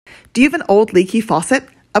Do you have an old leaky faucet?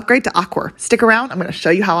 Upgrade to Aquor. Stick around, I'm going to show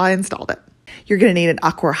you how I installed it. You're going to need an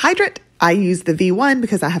Aquor Hydrant. I use the V1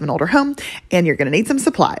 because I have an older home, and you're going to need some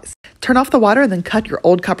supplies. Turn off the water and then cut your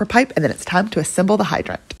old copper pipe, and then it's time to assemble the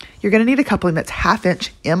hydrant. You're going to need a coupling that's 1/2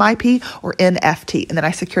 inch MIP or NFT, and then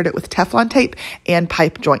I secured it with Teflon tape and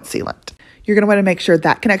pipe joint sealant. You're going to want to make sure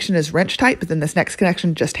that connection is wrench tight, but then this next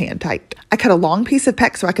connection just hand tight. I cut a long piece of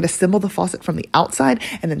PEX so I could assemble the faucet from the outside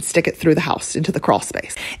and then stick it through the house into the crawl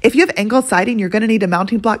space. If you have angled siding, you're going to need a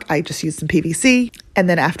mounting block. I just used some PVC. And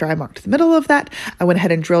then after I marked the middle of that, I went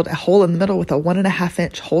ahead and drilled a hole in the middle with a 1.5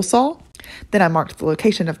 inch hole saw. Then I marked the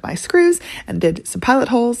location of my screws and did some pilot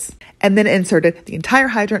holes, and then inserted the entire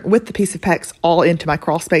hydrant with the piece of PEX all into my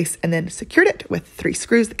crawl space and then secured it with 3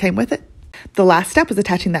 screws that came with it. The last step was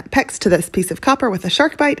attaching that PEX to this piece of copper with a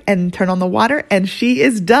shark bite and turn on the water, and she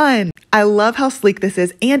is done. I love how sleek this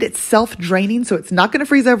is, and it's self-draining, so it's not going to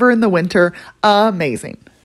freeze over in the winter. Amazing.